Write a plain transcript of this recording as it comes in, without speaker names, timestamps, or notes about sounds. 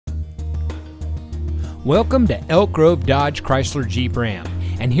Welcome to Elk Grove Dodge Chrysler Jeep Ram,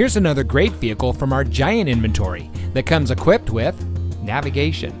 and here's another great vehicle from our giant inventory that comes equipped with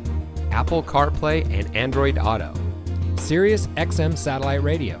navigation, Apple CarPlay and Android Auto, Sirius XM satellite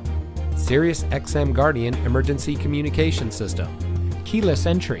radio, Sirius XM Guardian emergency communication system, keyless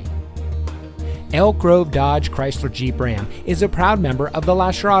entry. Elk Grove Dodge Chrysler Jeep Ram is a proud member of the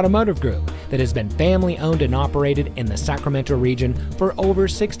Lasher Automotive Group that has been family owned and operated in the Sacramento region for over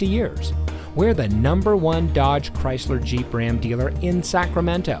 60 years. We're the #1 Dodge Chrysler Jeep Ram dealer in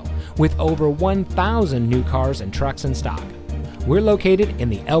Sacramento with over 1,000 new cars and trucks in stock. We're located in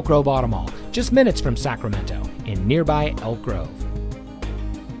the Elk Grove Auto Mall, just minutes from Sacramento in nearby Elk Grove.